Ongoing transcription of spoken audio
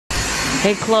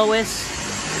Hey, Chloe.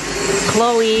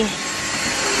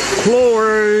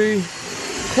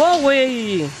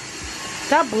 Chloe!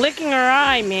 Stop blinking her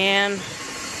eye, man.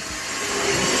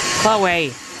 Chloe.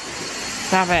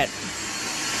 Stop it.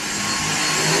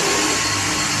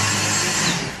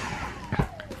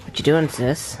 What you doing,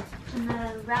 sis? I'm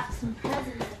gonna wrap some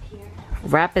presents up here.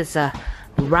 Wrap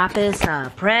is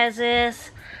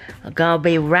presents. I'm gonna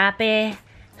be wrapping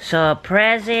some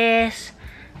presents.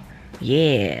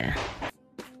 Yeah.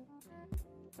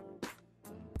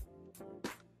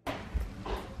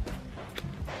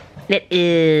 It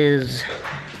is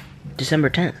December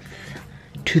 10th,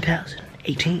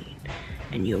 2018,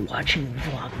 and you're watching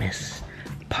Vlogmas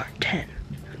Part 10.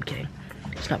 I'm kidding.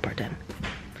 It's not Part 10.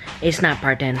 It's not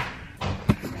Part 10.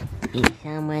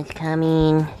 Someone's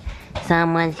coming.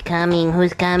 Someone's coming.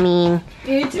 Who's coming?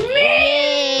 It's me!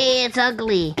 Hey, it's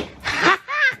ugly.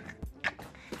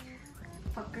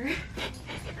 Fucker.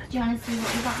 Do you want to see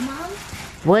what we got, Mom?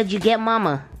 What'd you get,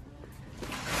 Mama?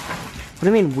 What do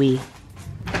you mean, we?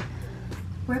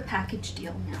 We're a package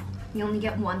deal now. You only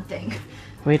get one thing.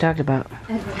 What are you talking about?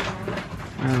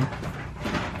 Oh.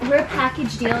 We're a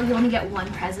package deal. You only get one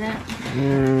present.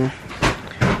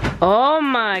 Oh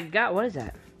my god, what is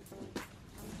that?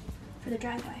 For the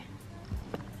drive-by.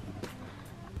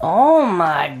 Oh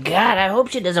my god, I hope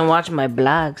she doesn't watch my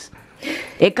vlogs.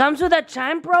 It comes with a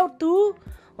Chime Pro too?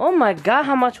 Oh my god,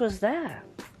 how much was that?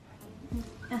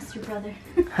 Ask your brother.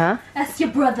 Huh? Ask your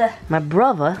brother. My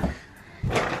brother?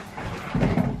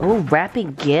 Oh,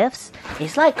 wrapping gifts?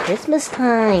 It's like Christmas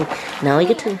time. Now we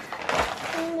get to...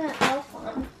 Turn that elf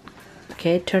on.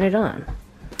 Okay, turn it on.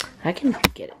 I can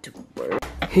get it to work.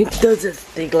 It doesn't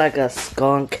stink like a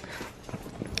skunk.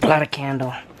 A lot of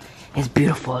candle. It's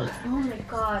beautiful. Oh my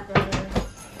god, brother.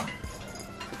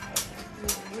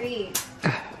 Great.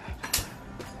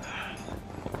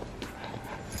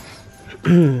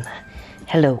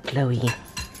 Hello, Chloe.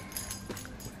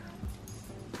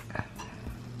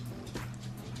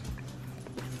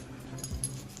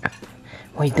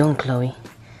 What are you doing, Chloe?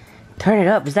 Turn it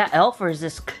up. Is that Elf or is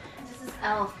this... This is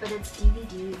Elf, but it's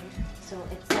DVD. So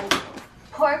it's like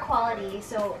poor quality.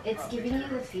 So it's giving you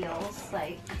the feels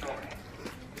like...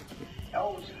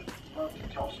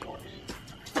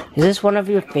 Is this one of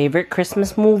your favorite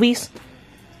Christmas movies?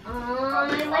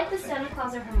 I like the Santa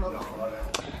Claus or Home Alone.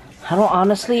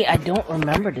 Honestly, I don't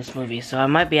remember this movie, so I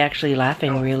might be actually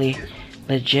laughing really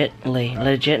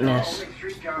legitness.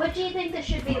 What do you think this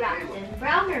should be wrapped in?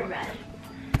 Brown or red?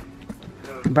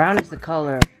 Brown is the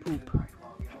color of poop.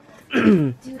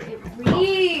 Dude, it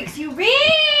reeks! You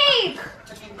reek!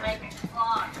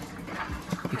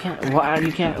 You can't, what?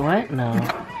 You can't, what? No.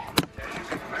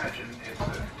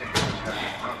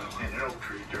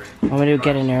 Want me to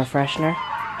get an air freshener?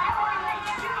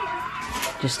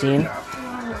 Justine?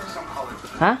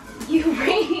 Huh? You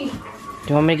reek! Do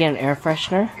you want me to get an air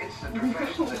freshener?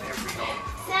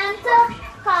 Santa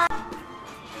Claus!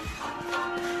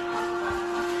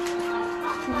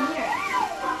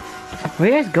 Where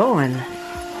are you guys going? Wait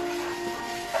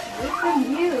for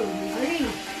you, reek.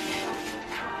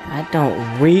 I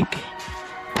don't reek.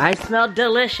 I smell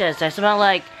delicious. I smell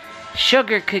like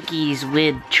sugar cookies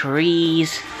with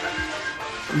trees.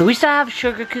 Do we still have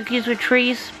sugar cookies with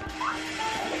trees?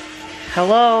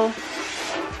 Hello?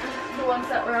 The ones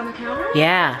that were on the counter?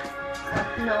 Yeah.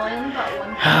 No, I only got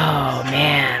one. Oh,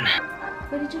 man.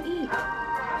 What did you eat?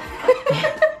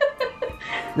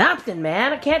 Nothing,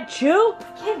 man. I can't chew.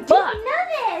 Can't do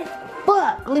nothing!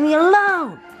 Fuck, leave me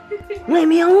alone. Leave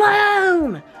me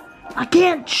alone. I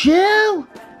can't chew.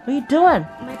 What are you doing?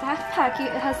 My backpack,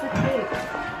 it has the tape.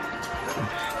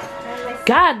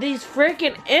 God, these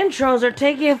freaking intros are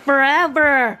taking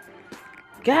forever.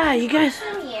 God, you guys.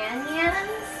 Some Yan-Yans.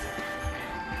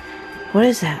 What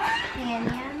is that?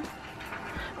 Yan-Yan.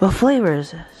 What flavor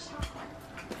is this?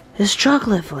 It's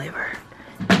chocolate flavor.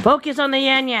 Focus on the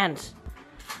Yan-Yans.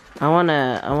 I want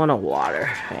a water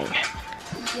thing.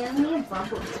 Give me a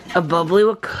bubbly. A bubbly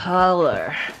with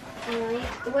color.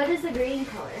 What is the green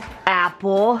color?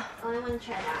 Apple. Oh, I want to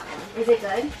try that one. Is it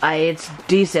good? It's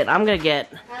decent. I'm gonna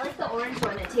get. I like the orange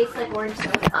one. It tastes like orange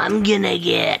soda. I'm gonna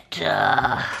get,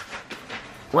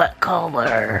 what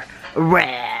color?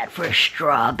 Red for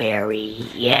strawberry.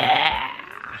 Yeah.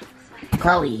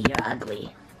 Chloe, you're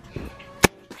ugly.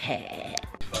 Hey.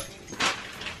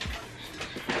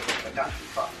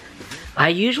 I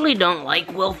usually don't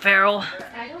like Will Ferrell,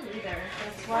 I don't either.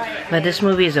 That's why. but this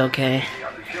movie is okay.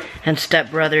 And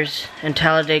Step Brothers and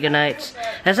Talladega Nights.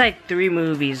 That's like 3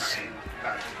 movies.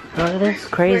 Look at this,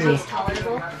 crazy.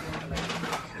 Tolerable.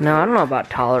 No, I don't know about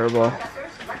tolerable.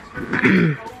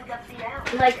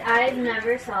 Like, I've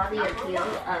never saw the appeal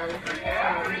of,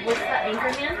 what's the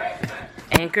Anchorman?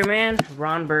 Anchorman?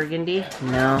 Ron Burgundy?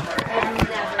 No.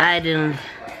 I didn't.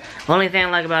 Only thing I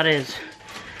like about it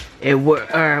is, what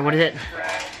is it?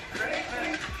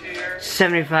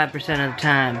 75% of the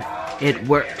time, it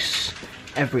works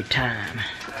every time.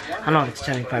 I don't know if it's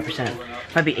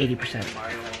 75%. Might be 80%.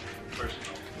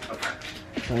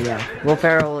 So yeah, Will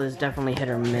Ferrell is definitely hit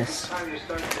or miss.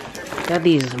 Got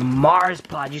these Mars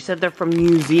pods. You said they're from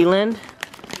New Zealand?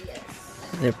 Yes.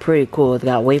 They're pretty cool. They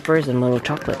got wafers and little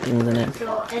chocolate things in it.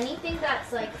 So anything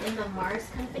that's like in the Mars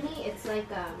company, it's like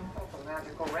a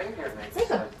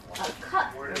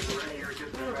cup. Or something. I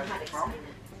don't know how to explain it.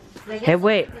 But I guess Hey,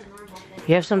 wait. it's like a normal thing.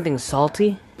 You have something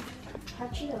salty?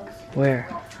 Have Cheetos. Where?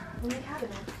 In the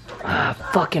cabinet.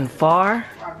 Fucking far?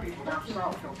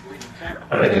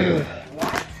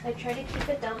 I try to keep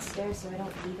it downstairs so I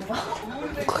don't eat it all.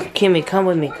 Kimmy, come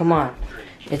with me. Come on.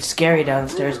 It's scary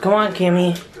downstairs. Come on,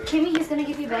 Kimmy. Kimmy, he's gonna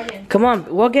give you bacon. Come on.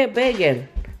 We'll get bacon.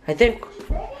 I think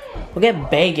we'll get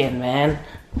bacon, man.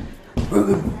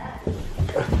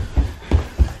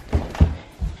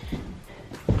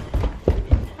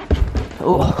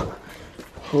 Oh.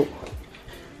 Oh.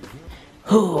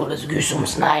 Oh, let's get some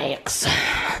snacks.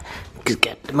 Let's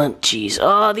get the munchies.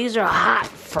 Oh, these are hot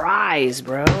fries,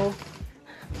 bro.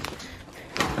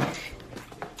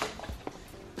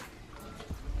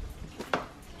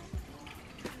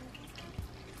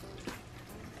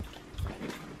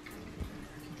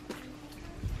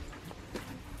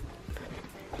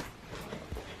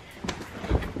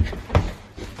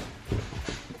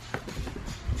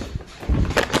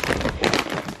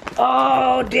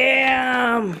 Oh,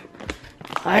 damn.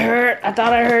 I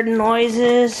thought I heard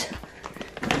noises.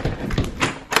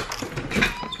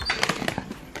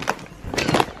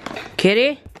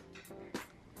 Kitty?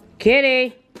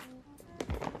 Kitty?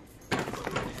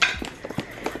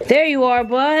 There you are,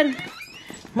 bud.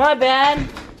 My bad.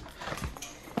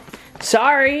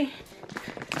 Sorry.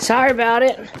 Sorry about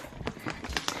it.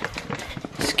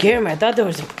 Scared me. I thought there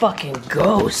was a fucking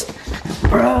ghost.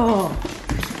 Bro.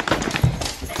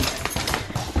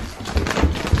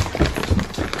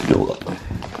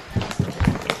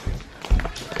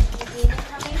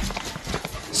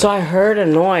 So I heard a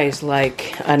noise,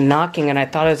 like a knocking, and I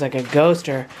thought it was like a ghost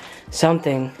or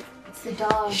something. It's the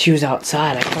dog. She was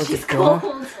outside. I closed She's the door.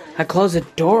 cold. I closed the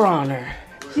door on her.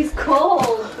 She's cold.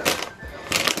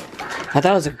 I thought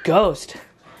it was a ghost.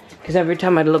 Because every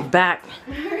time I look back.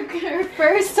 Her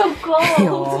fur is so cold.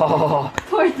 Oh.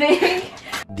 Poor thing.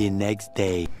 The next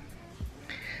day.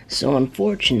 So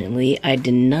unfortunately, I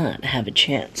did not have a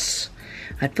chance.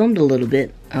 I filmed a little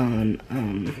bit on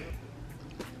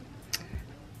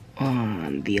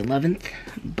the 11th,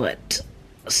 but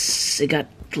it got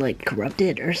like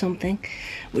corrupted or something,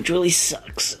 which really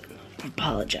sucks. I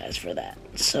apologize for that.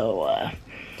 So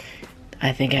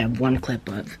I think I have one clip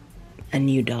of a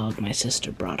new dog my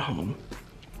sister brought home.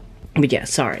 But yeah,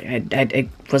 sorry, I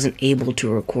wasn't able to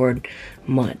record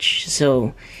much.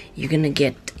 So you're gonna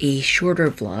get a shorter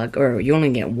vlog, or you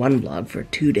only get one vlog for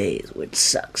 2 days, which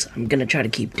sucks. I'm gonna try to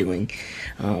keep doing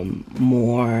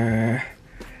more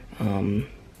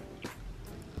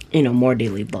more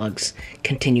daily vlogs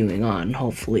continuing on.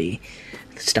 Hopefully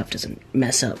stuff doesn't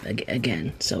mess up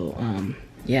again. So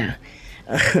yeah.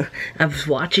 I was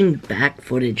watching back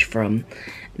footage from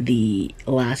the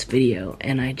last video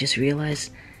and I just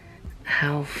realized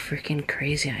how freaking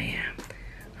crazy I am.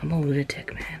 I'm a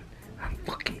lunatic, man. I'm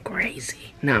fucking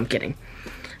crazy. No, I'm kidding.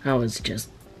 I was just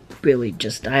really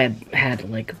I had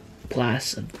like a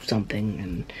glass of something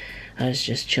and I was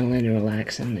just chilling and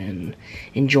relaxing and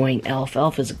enjoying Elf.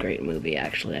 Elf is a great movie,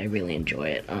 actually. I really enjoy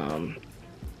it.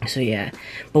 So yeah,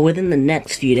 but within the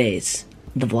next few days,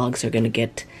 the vlogs are gonna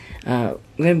get. We're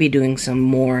gonna be doing some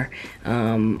more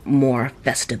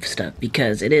festive stuff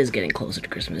because it is getting closer to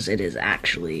Christmas. It is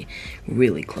actually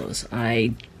really close.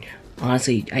 I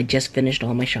just finished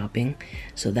all my shopping,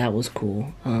 so that was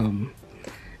cool.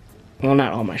 Well,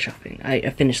 not all my shopping. I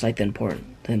finished like the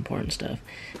important stuff,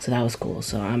 so that was cool.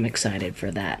 So I'm excited for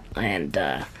that, and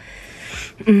I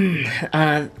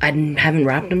haven't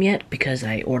wrapped them yet because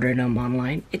I ordered them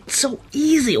online. It's so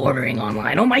easy ordering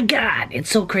online. Oh my god,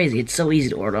 it's so crazy. It's so easy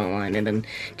to order online, and then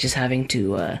just having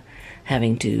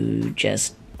to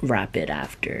just wrap it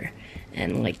after,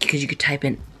 and like because you could type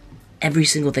in every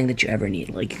single thing that you ever need.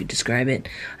 Like you could describe it,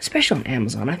 especially on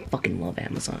Amazon. I fucking love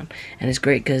Amazon, and it's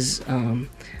great because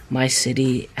my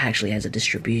city actually has a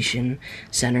distribution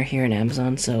center here in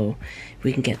Amazon, so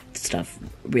we can get stuff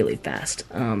really fast.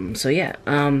 So yeah,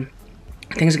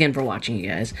 thanks again for watching, you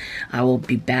guys. I will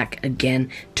be back again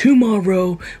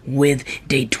tomorrow with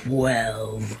day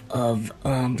 12 of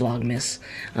Vlogmas.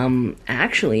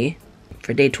 Actually,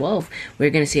 for day 12,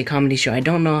 we're gonna see a comedy show. I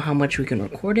don't know how much we can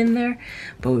record in there,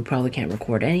 but we probably can't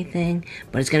record anything.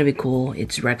 But it's gonna be cool.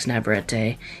 It's Rex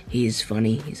Navarrete. He's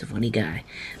funny. He's a funny guy.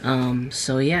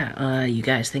 So yeah, you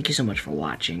guys, thank you so much for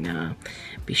watching.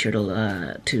 Be sure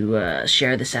to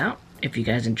share this out if you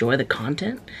guys enjoy the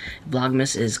content.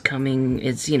 Vlogmas is coming.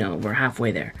 It's, you know, we're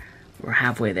halfway there. We're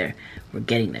halfway there. We're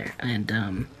getting there. And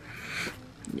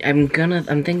I'm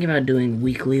thinking about doing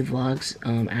weekly vlogs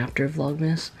after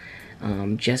Vlogmas.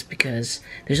 Just because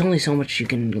there's only so much you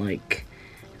can, like,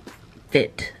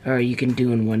 fit, or you can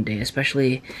do in one day.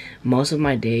 Especially, most of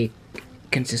my day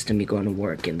consists of me going to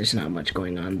work, and there's not much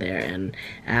going on there. And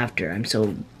after, I'm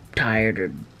so tired,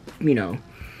 or, you know,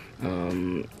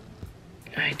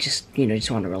 I just, you know, just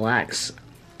want to relax.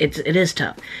 It is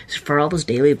tough. So for all those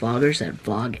daily vloggers that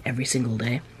vlog every single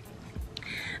day,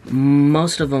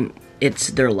 most of them, it's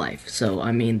their life. So,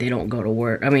 I mean, they don't go to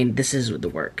work. I mean, this is the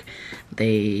work.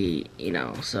 They, you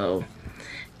know, so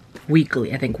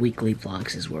weekly, I think weekly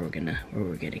vlogs is where we're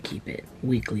gonna keep it.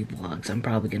 Weekly vlogs. I'm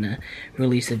probably gonna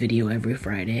release a video every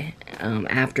Friday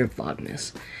after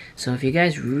Vlogmas. So if you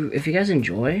guys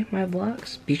enjoy my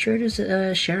vlogs, be sure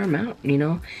to share them out. You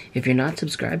know, if you're not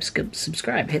subscribed,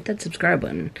 subscribe. Hit that subscribe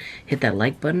button. Hit that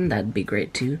like button. That'd be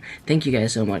great too. Thank you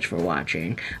guys so much for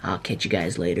watching. I'll catch you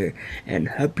guys later, and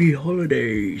happy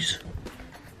holidays.